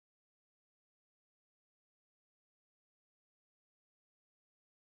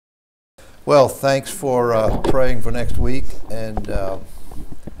Well, thanks for praying for next week, and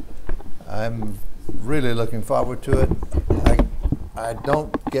I'm really looking forward to it. I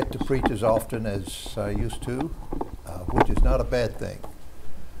don't get to preach as often as I used to, which is not a bad thing.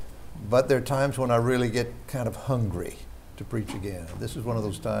 But there are times when I really get kind of hungry to preach again. This is one of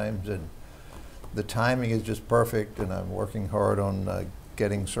those times, and the timing is just perfect, and I'm working hard on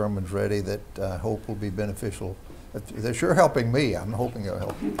getting sermons ready that I hope will be beneficial. They're sure helping me. I'm hoping they'll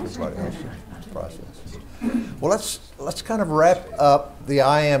help everybody else in this process. Well, let's kind of wrap up the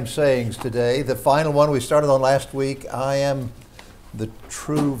I am sayings today. The final one we started on last week, I am the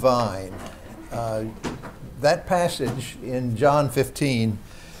true vine. That passage in John 15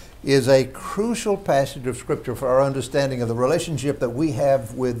 is a crucial passage of Scripture for our understanding of the relationship that we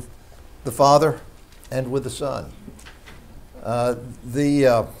have with the Father and with the Son.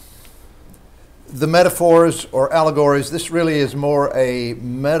 The metaphors or allegories, this really is more a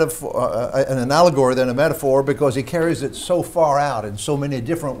metaphor, an allegory than a metaphor, because he carries it so far out in so many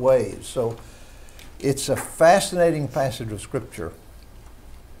different ways. So it's a fascinating passage of Scripture.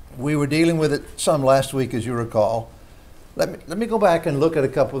 We were dealing with it some last week, as you recall. Let me go back and look at a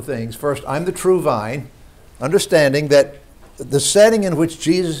couple of things. First, I'm the true vine, understanding that the setting in which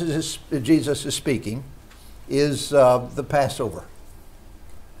Jesus is speaking is the Passover.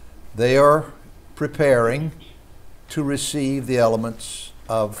 They are preparing to receive the elements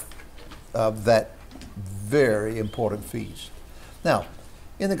of that very important feast. Now,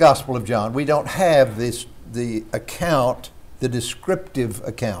 in the Gospel of John, we don't have the descriptive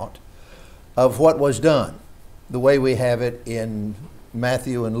account of what was done, the way we have it in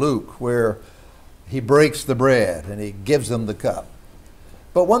Matthew and Luke, where he breaks the bread and he gives them the cup.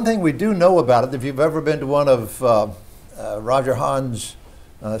 But one thing we do know about it, if you've ever been to one of Roger Hahn's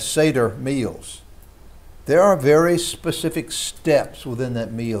Seder meals, there are very specific steps within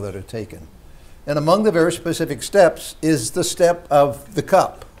that meal that are taken. And among the very specific steps is the step of the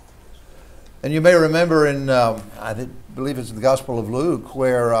cup. And you may remember in, I believe it's the Gospel of Luke,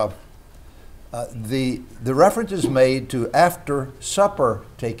 where the reference is made to after supper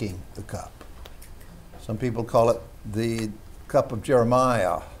taking the cup. Some people call it the cup of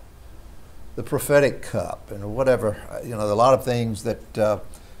Jeremiah, the prophetic cup, and whatever. You know, a lot of things that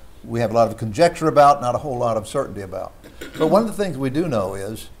we have a lot of conjecture about, not a whole lot of certainty about. But one of the things we do know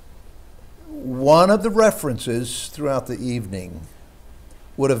is one of the references throughout the evening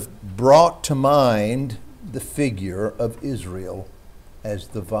would have brought to mind the figure of Israel as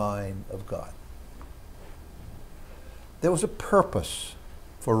the vine of God. There was a purpose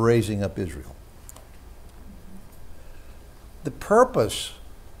for raising up Israel. The purpose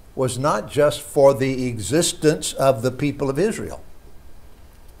was not just for the existence of the people of Israel.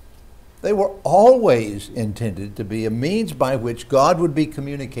 They were always intended to be a means by which God would be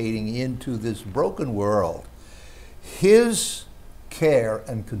communicating into this broken world His care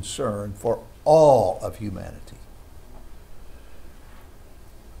and concern for all of humanity.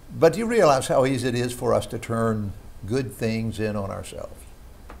 But do you realize how easy it is for us to turn good things in on ourselves?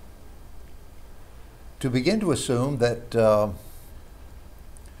 To begin to assume that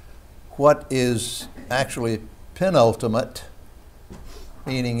what is actually penultimate,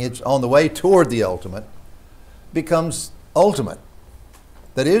 meaning it's on the way toward the ultimate, becomes ultimate.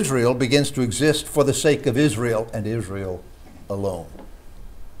 That Israel begins to exist for the sake of Israel and Israel alone.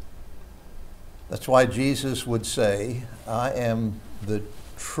 That's why Jesus would say, I am the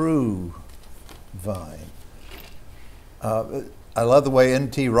true vine. I love the way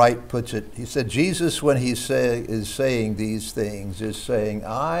N.T. Wright puts it. He said, Jesus, when he is saying these things, is saying,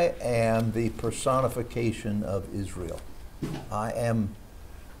 I am the personification of Israel. I am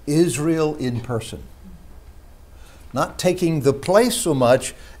Israel in person. Not taking the place so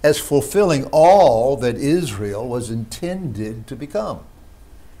much as fulfilling all that Israel was intended to become.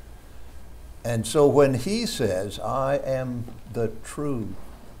 And so when he says, I am the true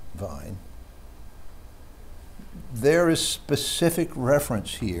vine, there is specific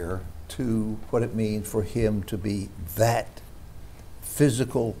reference here to what it means for him to be that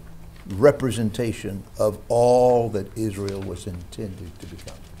physical representation of all that Israel was intended to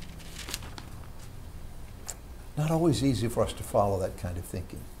become. Not always easy for us to follow that kind of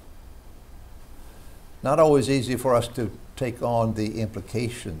thinking. Not always easy for us to take on the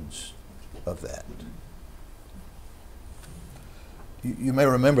implications of that. You may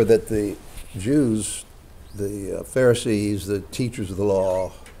remember that the Jews, the Pharisees, the teachers of the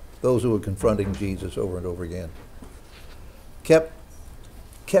law, those who were confronting Jesus over and over again, kept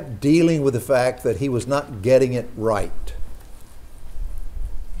dealing with the fact that he was not getting it right,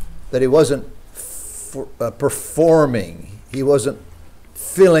 that he wasn't performing, he wasn't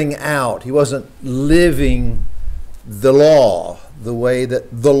filling out. He wasn't living the law the way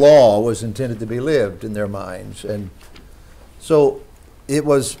that the law was intended to be lived in their minds. And so it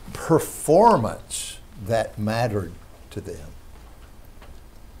was performance that mattered to them.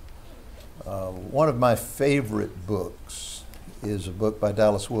 One of my favorite books is a book by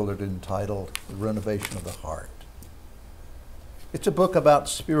Dallas Willard entitled The Renovation of the Heart. It's a book about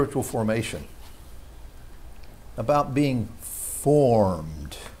spiritual formation, about being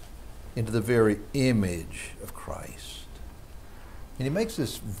formed into the very image of Christ. And he makes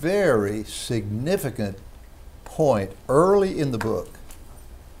this very significant point early in the book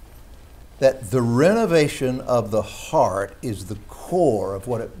that the renovation of the heart is the core of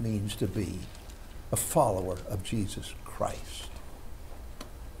what it means to be a follower of Jesus Christ.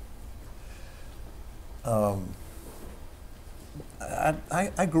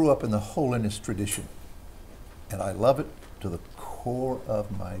 I grew up in the holiness tradition, and I love it to the core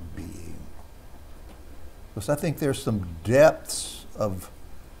of my being. Because I think there's some depths of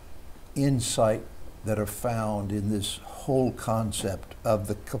insight that are found in this whole concept of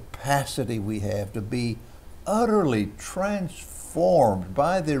the capacity we have to be utterly transformed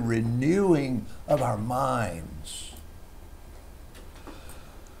by the renewing of our minds.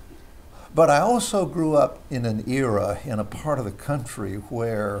 But I also grew up in an era, in a part of the country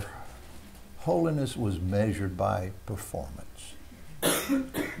where holiness was measured by performance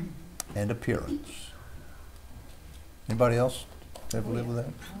and appearance. Anybody else ever live with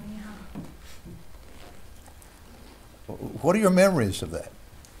that? What are your memories of that?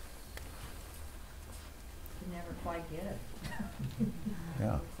 You never quite get it. Yeah.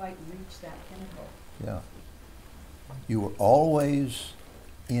 Never quite reach that pinnacle. Yeah. You were always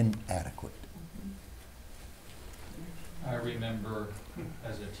inadequate. I remember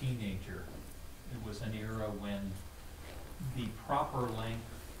as a teenager, it was an era when the proper length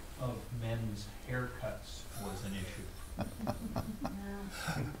of men's haircuts was an issue.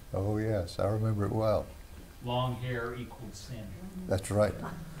 Oh yes, I remember it well. Long hair equaled sin. That's right.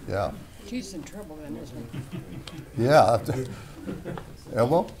 Yeah. She's in trouble then, isn't he? Yeah.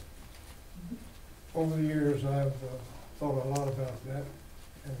 Elmo? Over the years, I've thought a lot about that,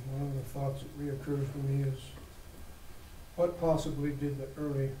 and one of the thoughts that reoccurs to me is, what possibly did the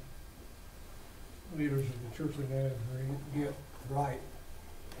early leaders of the Church of Nazarene get right,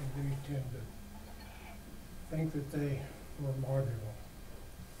 and we tend to think that they were marginal.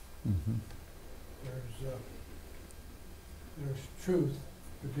 Mm-hmm. There's truth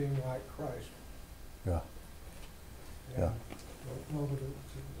to being like Christ. Yeah. And I don't know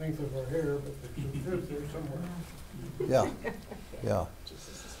the length of our hair, but there's some truth there somewhere. Yeah. Yeah.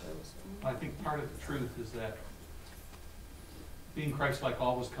 I think part of the truth is that being Christ-like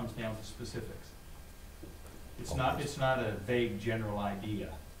always comes down to specifics. It's not a vague general idea.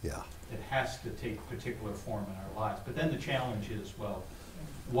 Yeah. It has to take particular form in our lives. But then the challenge is, well,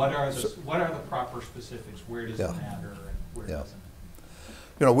 what are the proper specifics? Where does it matter and where doesn't it?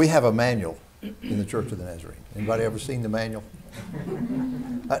 You know, we have a manual in the Church of the Nazarene. Anybody ever seen the manual?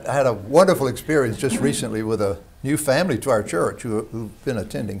 I had a wonderful experience just recently with a new family to our church who've been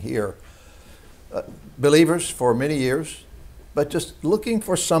attending here. Believers for many years, but just looking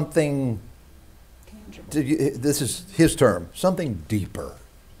for something, this is his term, something deeper.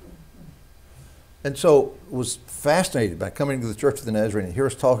 And so was fascinated by coming to the Church of the Nazarene and hear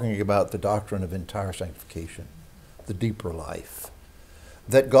us talking about the doctrine of entire sanctification, the deeper life,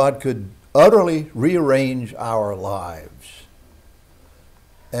 that God could utterly rearrange our lives.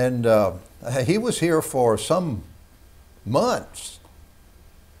 And he was here for some months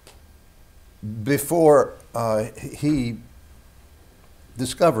before he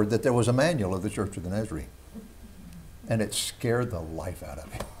discovered that there was a manual of the Church of the Nazarene. And it scared the life out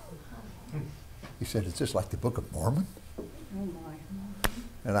of him. He said, "Is this like the Book of Mormon?" Oh my.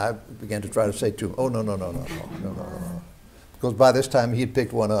 And I began to try to say to him, "Oh, no. Because by this time he'd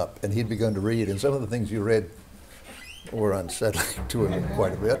picked one up and he'd begun to read, and some of the things you read were unsettling to him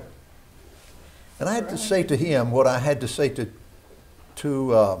quite a bit. And I had to say to him what I had to say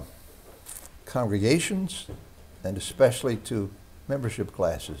to congregations and especially to membership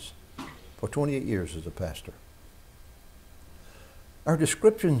classes for 28 years as a pastor. Our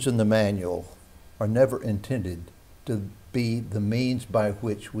descriptions in the manual are never intended to be the means by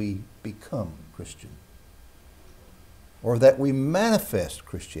which we become Christian or that we manifest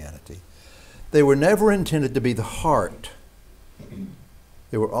Christianity. They were never intended to be the heart.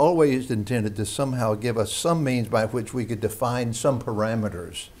 They were always intended to somehow give us some means by which we could define some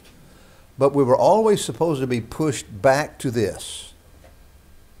parameters. But we were always supposed to be pushed back to this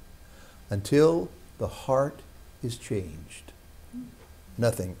until the heart is changed.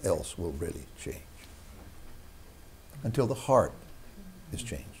 nothing else will really change until the heart is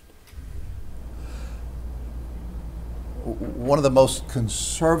changed. One of the most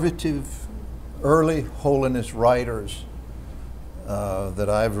conservative early holiness writers that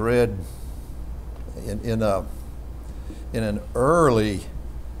I've read in an early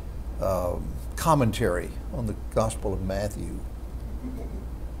commentary on the Gospel of Matthew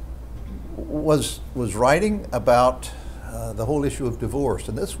was writing about the whole issue of divorce,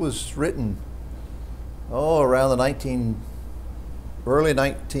 and this was written around the early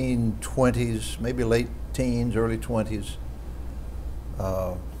 1920s, maybe late teens, early 20s,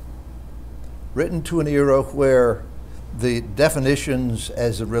 written to an era where the definitions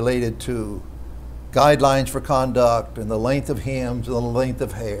as it related to guidelines for conduct and the length of hymns and the length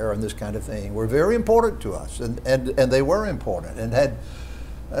of hair and this kind of thing were very important to us, and they were important and had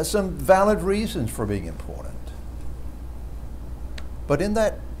some valid reasons for being important. But in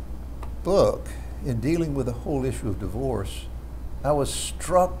that book, in dealing with the whole issue of divorce, I was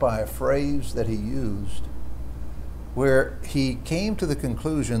struck by a phrase that he used where he came to the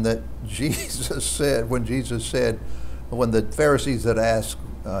conclusion that Jesus said, when the Pharisees had asked,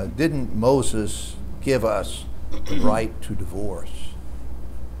 didn't Moses give us the right to divorce?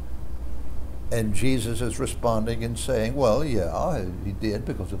 And Jesus is responding and saying, well, yeah, he did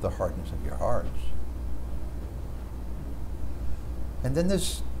because of the hardness of your hearts. And then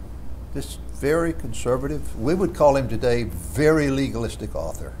this very conservative, we would call him today very legalistic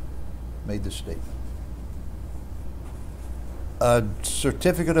author, made this statement. A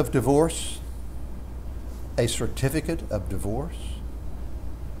certificate of divorce? A certificate of divorce?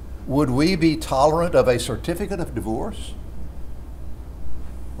 Would we be tolerant of a certificate of divorce?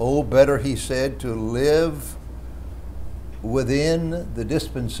 Oh, better, he said, to live within the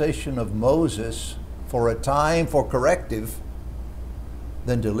dispensation of Moses for a time for corrective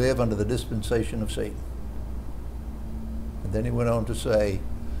than to live under the dispensation of Satan. And then he went on to say,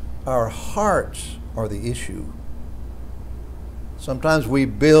 our hearts are the issue. Sometimes we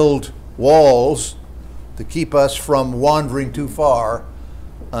build walls to keep us from wandering too far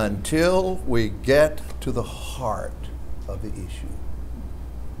until we get to the heart of the issue.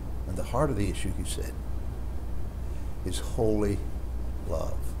 And the heart of the issue, he said, is holy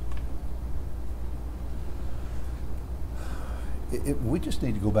love. We just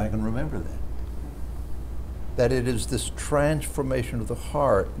need to go back and remember that. That it is this transformation of the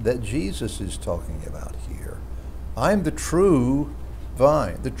heart that Jesus is talking about here. I'm the true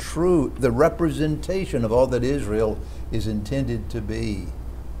vine, the representation of all that Israel is intended to be.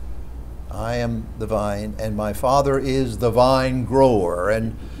 I am the vine, and my Father is the vine grower.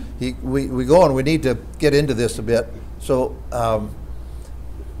 And we go on, we need to get into this a bit. So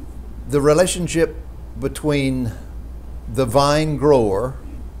the relationship between the vine grower,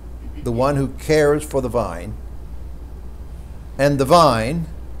 the one who cares for the vine, and the vine,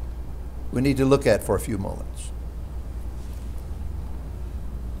 we need to look at for a few moments.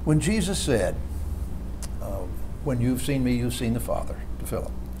 When Jesus said, when you've seen me, you've seen the Father, to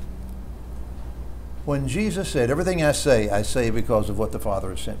Philip. When Jesus said, everything I say because of what the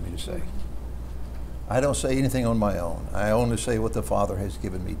Father has sent me to say. I don't say anything on my own. I only say what the Father has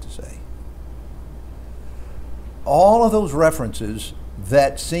given me to say. All of those references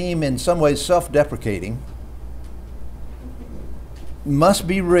that seem in some ways self-deprecating must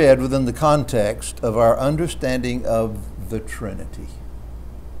be read within the context of our understanding of the Trinity.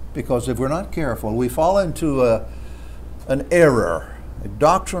 Because if we're not careful, we fall into an error, a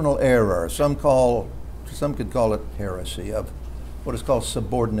doctrinal error. Some could call it heresy, of what is called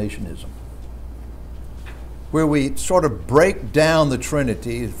subordinationism, where we sort of break down the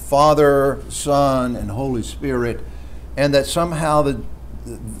Trinity, Father, Son, and Holy Spirit, and that somehow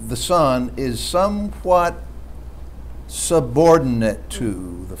the Son is somewhat subordinate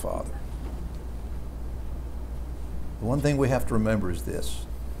to the Father. The one thing we have to remember is this: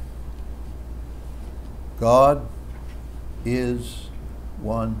 God is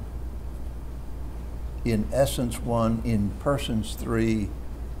one, in essence one, in persons three.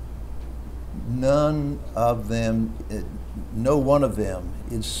 None of them, no one of them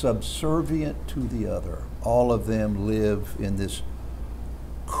is subservient to the other. All of them live in this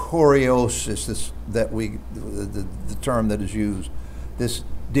choreosis, the term that is used, this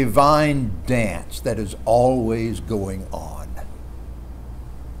divine dance that is always going on.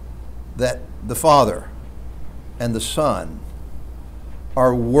 That the Father and the Son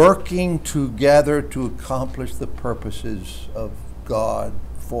are working together to accomplish the purposes of God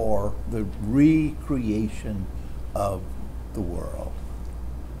for the recreation of the world.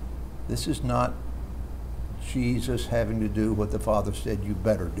 This is not Jesus having to do what the Father said you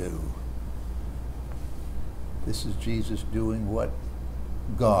better do. This is Jesus doing what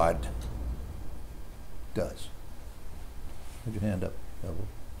God does. Put your hand up, Neville.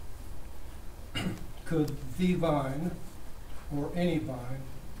 Could the vine, or any vine,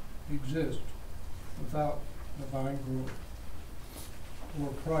 exist without the vine grower,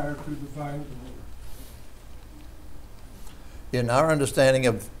 or prior to the vine grower? In our understanding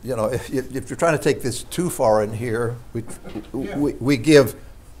of, if you're trying to take this too far in here, we give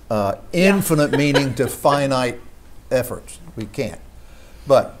infinite meaning to finite efforts. We can't.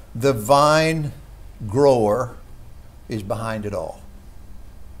 But the vine grower is behind it all.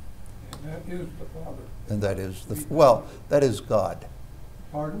 And that is the Father. And that is that is God.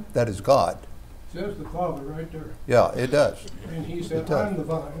 Pardon? That is God. It says the Father right there. Yeah, it does. And he It said, does. I'm the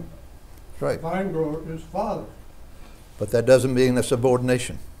vine. That's right. The vine grower is Father. But that doesn't mean a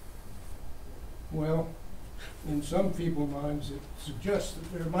subordination. Well, in some people's minds, it suggests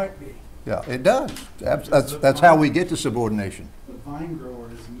that there might be. Yeah, it does. That's how we get to subordination. The vine grower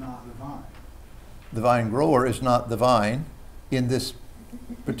is not the vine. The vine grower is not the vine in this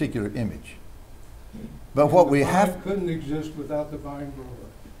particular image. But what we The vine have... couldn't exist without the vine grower.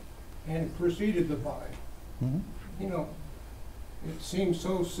 And it preceded the vine. Mhm. You know, it seems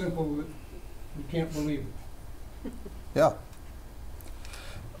so simple that we can't believe it. Yeah.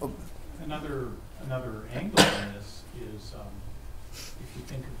 Another angle on this is, if you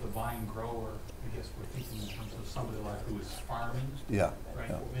think of the vine grower, I guess we're thinking in terms of somebody like who is farming, Yeah. right,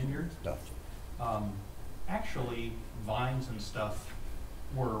 Yeah. vineyards. Yeah. Actually, vines and stuff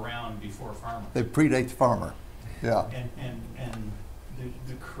were around before farmers. They predate the farmer. Yeah. And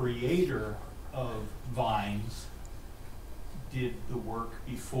the creator of vines did the work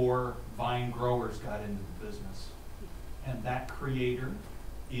before vine growers got into the business. And that creator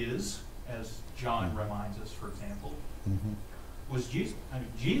is, as John reminds us, for example, Mhm. was Jesus. I mean,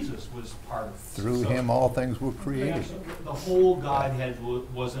 Jesus was part of Through him all things were created. So the whole Godhead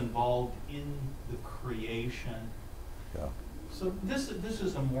was involved in the creation. Yeah. So this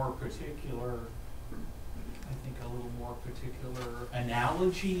is a more particular, I think, a little more particular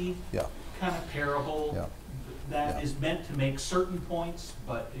analogy, Yeah. kind of parable Yeah. that Yeah. is meant to make certain points,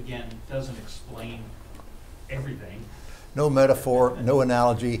 but again, doesn't explain everything. No metaphor, no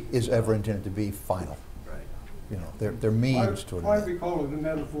analogy is ever intended to be final. Right. They're means to an Why end. we call it a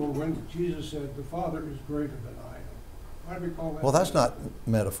metaphor when Jesus said, the Father is greater than I am? Why do we call that? Well, that's not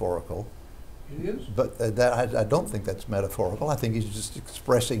metaphorical, It is? but I don't think that's metaphorical. I think he's just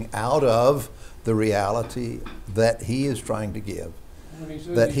expressing out of the reality that he is trying to give. When he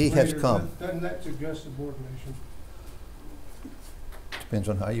says That he's he has greater, come. Doesn't that suggest subordination? Depends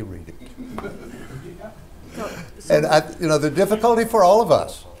on how you read it. Yeah. And the difficulty for all of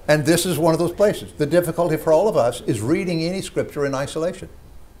us, and this is one of those places, the difficulty for all of us is reading any scripture in isolation.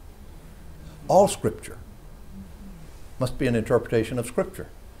 All scripture must be an interpretation of scripture.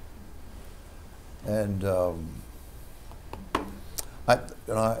 And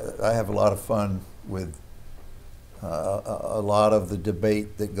I have a lot of fun with a lot of the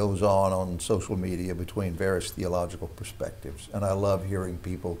debate that goes on social media between various theological perspectives. And I love hearing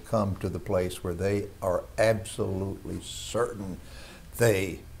people come to the place where they are absolutely certain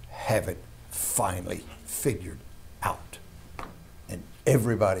they have it finally figured out. And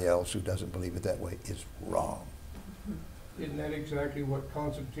everybody else who doesn't believe it that way is wrong. Isn't that exactly what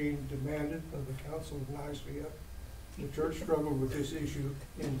Constantine demanded of the Council of Nicaea? The church struggled with this issue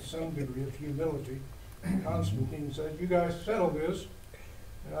in some degree of humility. Constantine said, you guys settle this,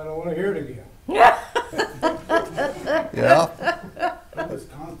 and I don't want to hear it again. Yeah? That was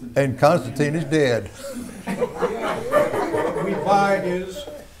Constantine. And Constantine is dead. We buy his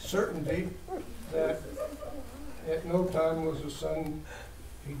certainty that at no time was the Son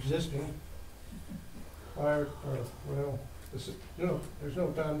existing prior, there's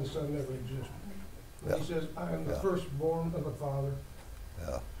no time the Son never existed. And he says, I am the Yeah. firstborn of the Father.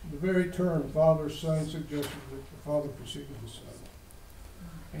 Yeah. The very term Father, Son suggested that the Father preceded the Son.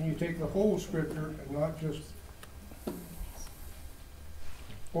 And you take the whole scripture and not just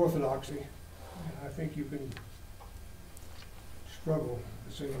orthodoxy, and I think you can struggle,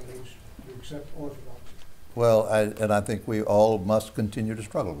 to say the least, to accept orthodoxy. Well, and I think we all must continue to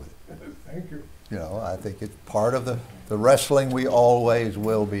struggle with it. Thank you. I think it's part of the wrestling we always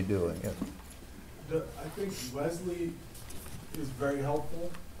will be doing. I think Wesley is very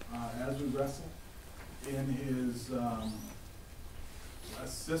helpful as we wrestle in his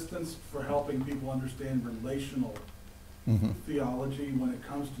assistance for helping people understand relational Mhm. theology when it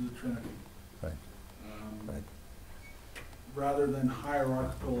comes to the Trinity. Right. Right. Rather than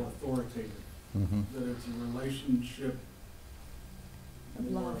hierarchical authoritative Mhm. that it's a relationship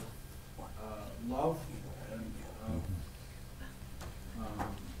Of more, love. love and,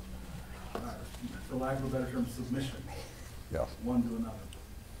 for lack of a better term, submission, Yeah. one to another.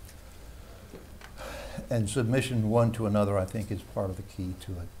 And submission one to another, I think, is part of the key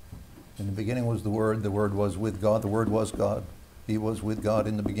to it. In the beginning was the Word was with God, the Word was God. He was with God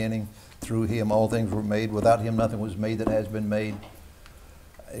in the beginning. Through Him all things were made. Without Him nothing was made that has been made.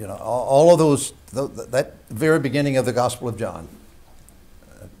 You know, all of those, that very beginning of the Gospel of John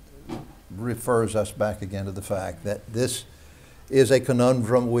refers us back again to the fact that this is a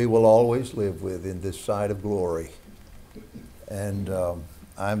conundrum we will always live with in this side of glory. And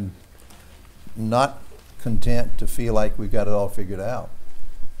I'm not content to feel like we've got it all figured out.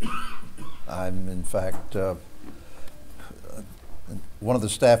 I'm, in fact, one of the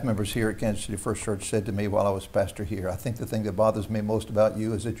staff members here at Kansas City First Church said to me while I was pastor here, I think the thing that bothers me most about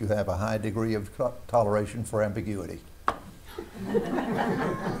you is that you have a high degree of toleration for ambiguity.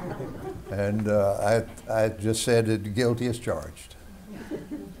 And I just said that guilty as charged.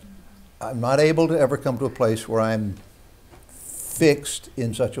 I'm not able to ever come to a place where I'm fixed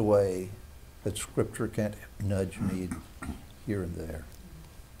in such a way that Scripture can't nudge me here and there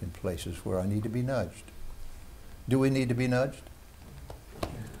in places where I need to be nudged. Do we need to be nudged?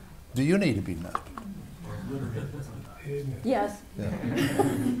 Do you need to be nudged? Yes, Yeah.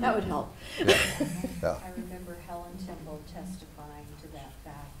 that would help. Yeah. I remember Helen Temple testifying to that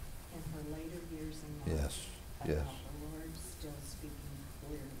fact in her later years in life. Yes, yes. About the Lord still speaking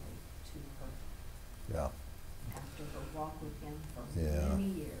clearly to her Yeah. after her walk with Him for Yeah. many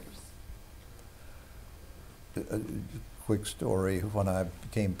years. A quick story. When I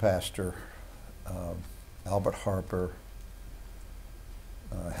became pastor, Albert Harper,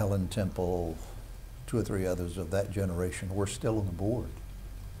 Helen Temple, 2 or 3 others of that generation were still on the board.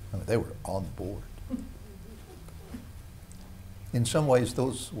 I mean, they were on the board. In some ways,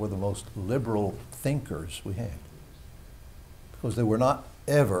 those were the most liberal thinkers we had, because they were not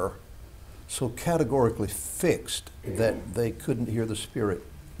ever so categorically fixed that they couldn't hear the Spirit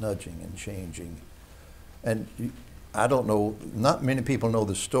nudging and changing. And I don't know, not many people know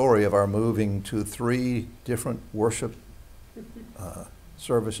the story of our moving to 3 different worship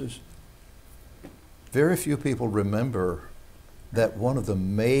services. Very few people remember that one of the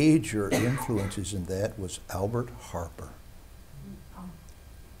major influences in that was Albert Harper,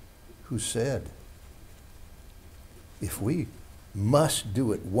 who said, if we must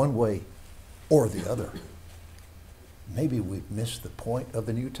do it one way or the other, maybe we've missed the point of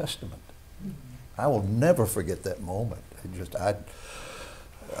the New Testament. I will never forget that moment.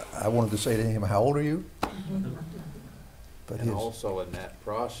 I wanted to say to him, how old are you? But and also in that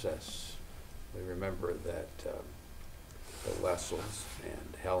process, we remember that the Wessels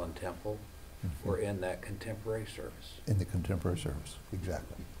and Helen Temple were in that contemporary service. In the contemporary service,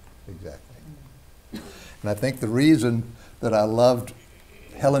 exactly, exactly. And I think the reason that I loved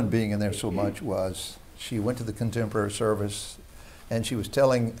Helen being in there so much was she went to the contemporary service and she was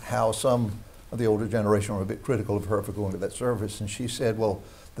telling how some of the older generation were a bit critical of her for going to that service. And she said, well,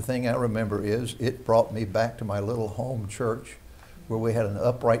 the thing I remember is it brought me back to my little home church where we had an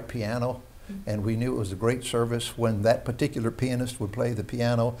upright piano, and we knew it was a great service when that particular pianist would play the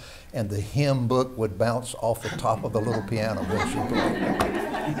piano and the hymn book would bounce off the top of the little piano when she played.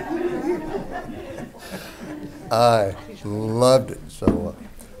 I loved it. So,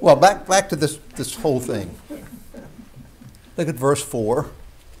 well, back to this whole thing. Look at verse 4.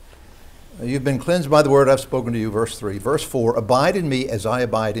 You've been cleansed by the word I've spoken to you, verse 3. Verse 4, abide in me as I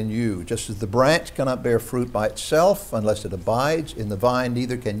abide in you. Just as the branch cannot bear fruit by itself unless it abides in the vine,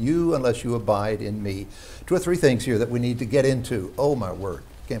 neither can you unless you abide in me. 2 or 3 things here that we need to get into. Oh, my word.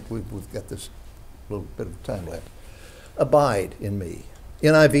 Can't believe we've got this little bit of time left. Abide in me.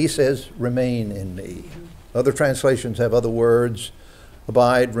 NIV says, remain in me. Other translations have other words.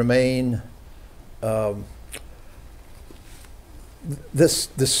 Abide, remain.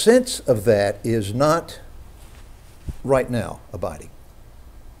 The sense of that is not right now abiding.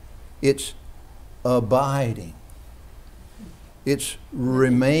 It's abiding. It's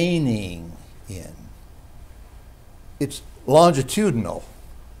remaining in. It's longitudinal.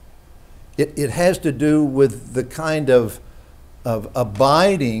 It has to do with the kind of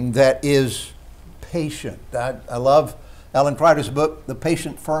abiding that is patient. I love Alan Kreider's book, The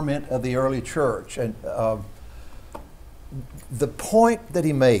Patient Ferment of the Early Church. And the point that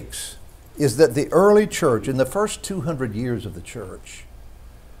he makes is that the early church, in the first 200 years of the church,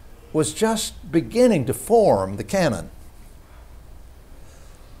 was just beginning to form the canon.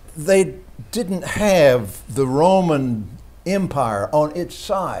 They didn't have the Roman empire on its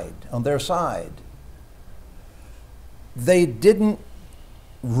side, on their side. They didn't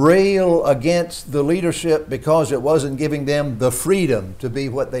rail against the leadership because it wasn't giving them the freedom to be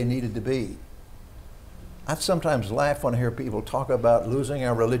what they needed to be. I sometimes laugh when I hear people talk about losing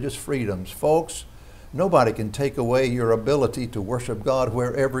our religious freedoms. Folks, nobody can take away your ability to worship God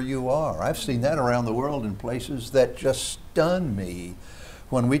wherever you are. I've seen that around the world in places that just stun me.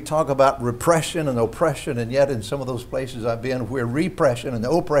 When we talk about repression and oppression, and yet in some of those places I've been where repression and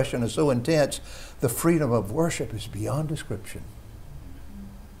oppression is so intense, the freedom of worship is beyond description.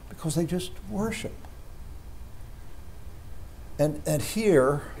 Because they just worship. And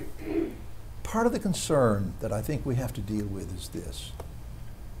here, part of the concern that I think we have to deal with is this.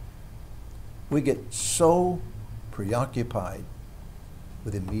 We get so preoccupied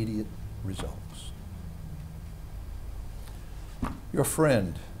with immediate results. Your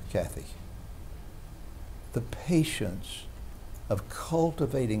friend, Kathy, the patience of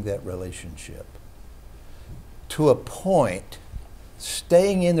cultivating that relationship to a point,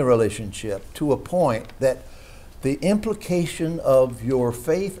 staying in the relationship to a point that the implication of your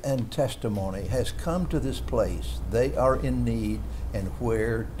faith and testimony has come to this place. They are in need, and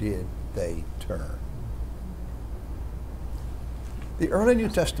where did they turn? The early New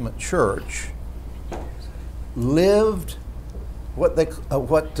Testament church lived what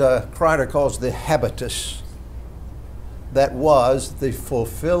Kreider calls the habitus, that was the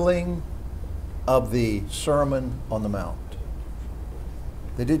fulfilling of the Sermon on the Mount.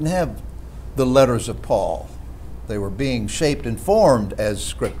 They didn't have the letters of Paul. They were being shaped and formed as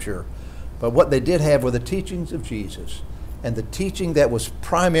Scripture. But what they did have were the teachings of Jesus. And the teaching that was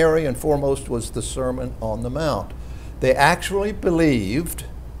primary and foremost was the Sermon on the Mount. They actually believed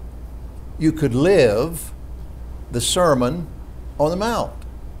you could live the Sermon on the Mount.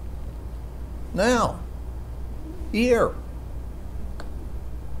 Now, here,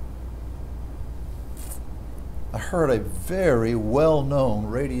 I heard a very well-known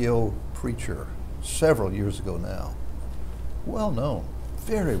radio preacher several years ago now. Well-known,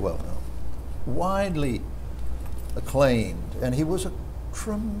 very well-known, widely acclaimed, and he was a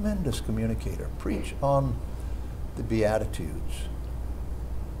tremendous communicator, preach on the Beatitudes.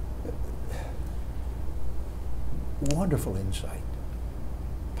 Wonderful insight,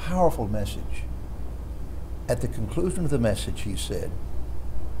 powerful message. At the conclusion of the message, he said,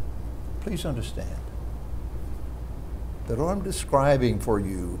 please understand that what I'm describing for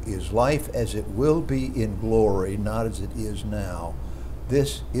you is life as it will be in glory, not as it is now.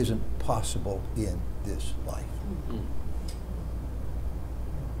 This isn't possible in this life. Mm-hmm.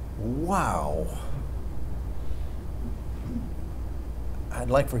 Wow. I'd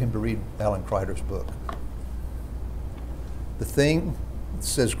like for him to read Alan Kreider's book. The thing,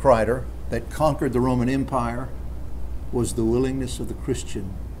 says Kreider, that conquered the Roman Empire was the willingness of the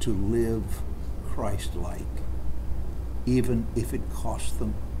Christian to live Christ-like, even if it cost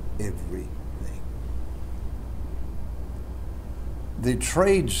them everything. The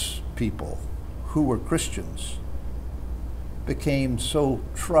tradespeople who were Christians became so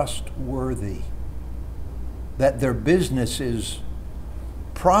trustworthy that their businesses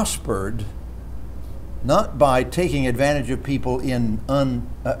prospered not by taking advantage of people in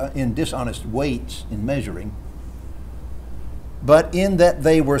dishonest weights in measuring, but in that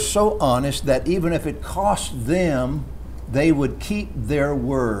they were so honest that even if it cost them, they would keep their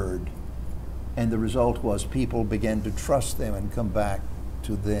word. And the result was people began to trust them and come back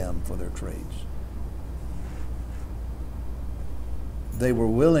to them for their trades. They were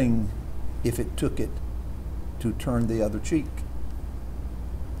willing, if it took it, to turn the other cheek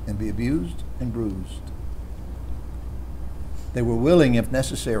and be abused and bruised. They were willing, if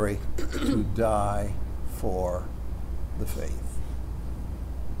necessary, to die for the faith.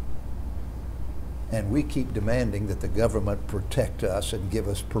 And we keep demanding that the government protect us and give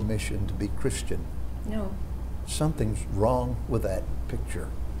us permission to be Christian. No. Something's wrong with that picture.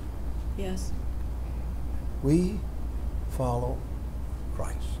 Yes. We follow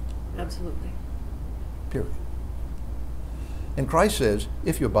Christ. Absolutely. Period. And Christ says,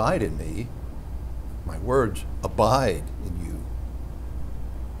 if you abide in me, my words abide in you,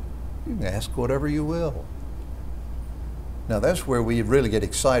 you can ask whatever you will. Now that's where we really get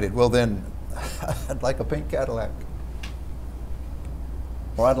excited. Well then, I'd like a pink Cadillac.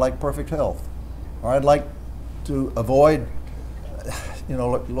 Or I'd like perfect health. Or I'd like to avoid,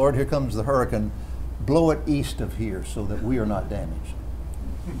 Lord, here comes the hurricane. Blow it east of here so that we are not damaged.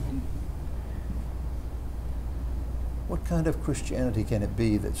 What kind of Christianity can it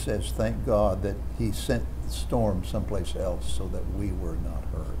be that says, thank God that he sent the storm someplace else so that we were not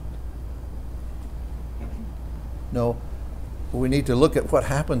hurt? No, we need to look at what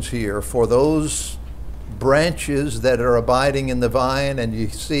happens here for those branches that are abiding in the vine, and you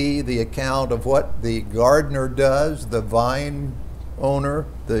see the account of what the gardener does, the vine owner,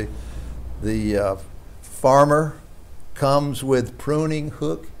 the farmer comes with pruning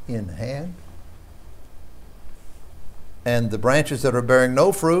hook in hand, and the branches that are bearing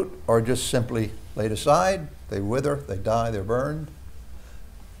no fruit are just simply laid aside. They wither, they die, they're burned.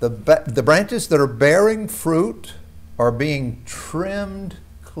 The branches that are bearing fruit are being trimmed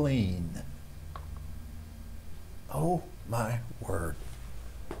clean. Oh my word.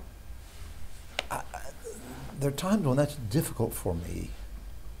 There are times when that's difficult for me,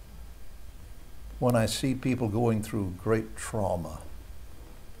 when I see people going through great trauma.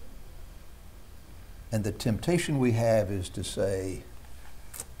 And the temptation we have is to say,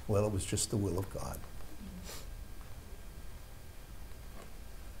 well, it was just the will of God.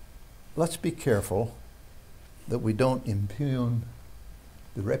 Let's be careful that we don't impugn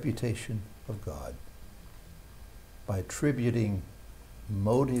the reputation of God by attributing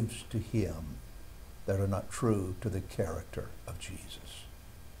motives to Him that are not true to the character of Jesus.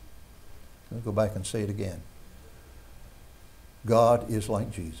 Let me go back and say it again. God is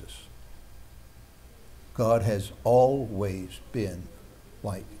like Jesus. God has always been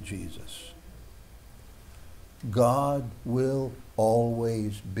like Jesus. God will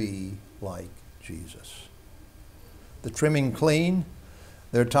always be like Jesus. The trimming clean,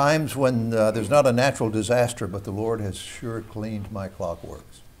 there are times when there's not a natural disaster, but the Lord has sure cleaned my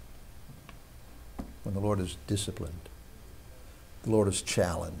clockworks. When the Lord is disciplined, the Lord is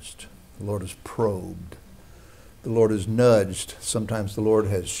challenged, the Lord is probed, the Lord is nudged, sometimes the Lord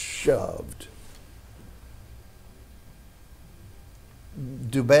has shoved.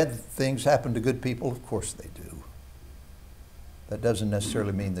 Do bad things happen to good people? Of course they do. That doesn't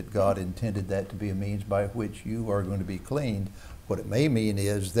necessarily mean that God intended that to be a means by which you are going to be cleaned. What it may mean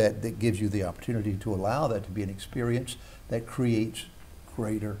is that it gives you the opportunity to allow that to be an experience that creates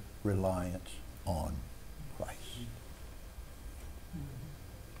greater reliance on Christ.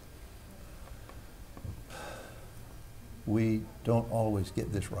 We don't always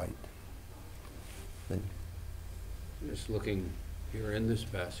get this right. Just looking here in this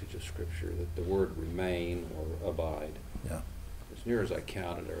passage of Scripture, that the word remain or abide, Yeah. as near as I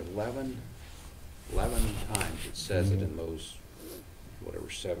counted, there are 11 times it says it in those, whatever,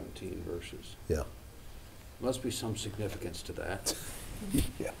 17 verses. Yeah. Must be some significance to that.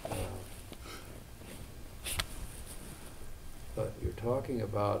 Yeah. But you're talking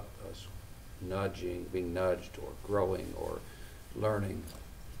about us nudging, being nudged, or growing, or learning.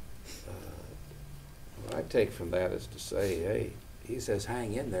 What I take from that is to say, hey, he says,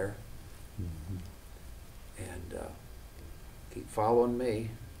 hang in there, and keep following me,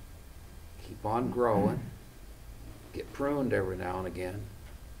 keep on growing, get pruned every now and again,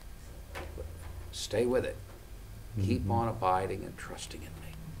 but stay with it. Keep on abiding and trusting in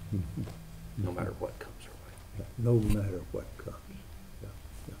me, no matter what comes our way. No matter what comes. Yeah.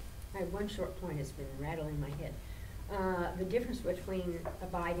 Yeah. I have one short point that's been rattling my head. The difference between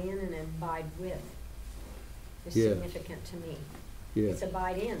abide in and abide with is Yeah. significant to me. Yeah. It's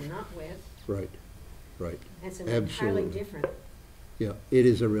abide in, not with. Right. Right. It's an entirely Absolutely. different. Yeah. It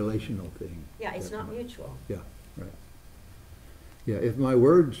is a relational thing. Yeah, it's not Definitely. mutual. Yeah. Right. Yeah. If my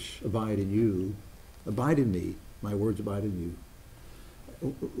words abide in you, abide in me, my words abide in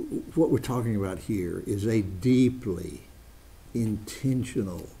you. What we're talking about here is a deeply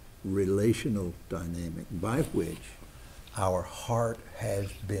intentional relational dynamic by which our heart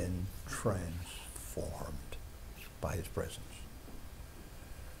has been transformed by His presence.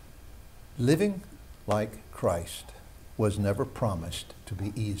 Living like Christ was never promised to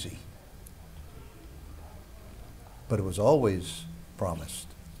be easy, but it was always promised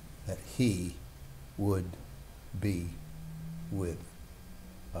that He would be with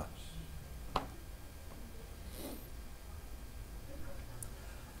us.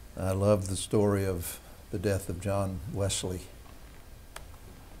 I love the story of the death of John Wesley.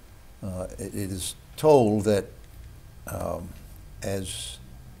 It is told that as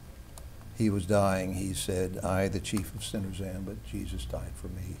he was dying, he said, I, the chief of sinners, am, but Jesus died for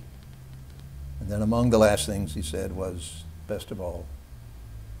me. And then among the last things he said was, best of all,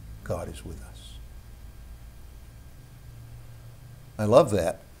 God is with us. I love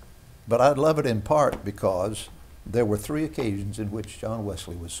that, but I love it in part because there were 3 occasions in which John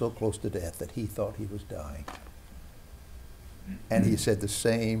Wesley was so close to death that he thought he was dying. And he said the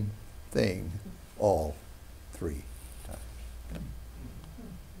same thing all 3 times.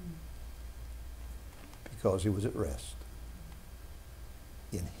 Because he was at rest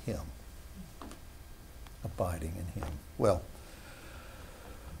in Him, abiding in Him. Well,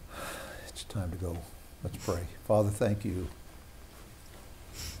 Time to go. Let's pray. Father, thank you.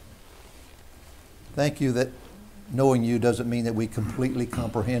 Thank you that knowing you doesn't mean that we completely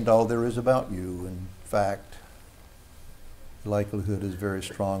comprehend all there is about you. In fact, the likelihood is very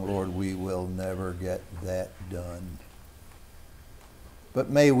strong, Lord, we will never get that done. But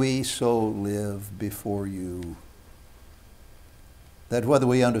may we so live before you that whether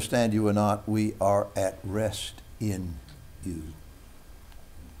we understand you or not, we are at rest in you.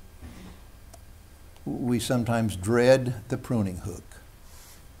 We sometimes dread the pruning hook.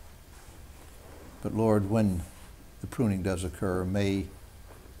 But Lord, when the pruning does occur, may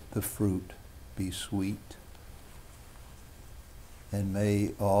the fruit be sweet. And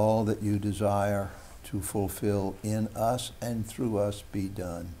may all that you desire to fulfill in us and through us be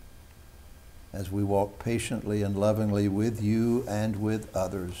done as we walk patiently and lovingly with you and with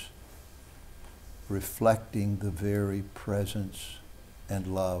others, reflecting the very presence and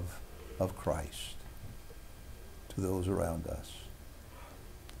love of Christ to those around us.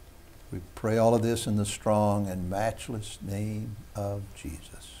 We pray all of this in the strong and matchless name of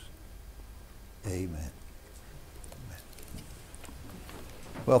Jesus. Amen.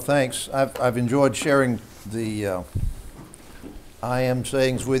 Well, thanks. I've enjoyed sharing the I am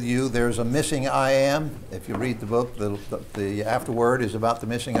sayings with you. There's a missing I am. If you read the book, the afterword is about the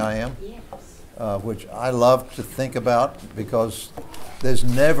missing I am, Yes. which I love to think about because there's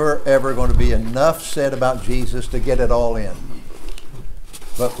never, ever going to be enough said about Jesus to get it all in.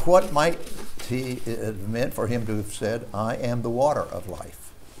 But what might he have meant for him to have said, I am the water of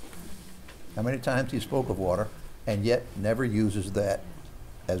life? How many times he spoke of water and yet never uses that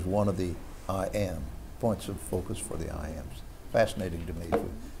as one of the I am, points of focus for the I ams. Fascinating to me if we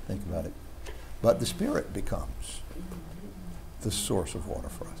think about it. But the Spirit becomes the source of water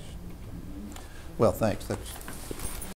for us. Well, thanks. That's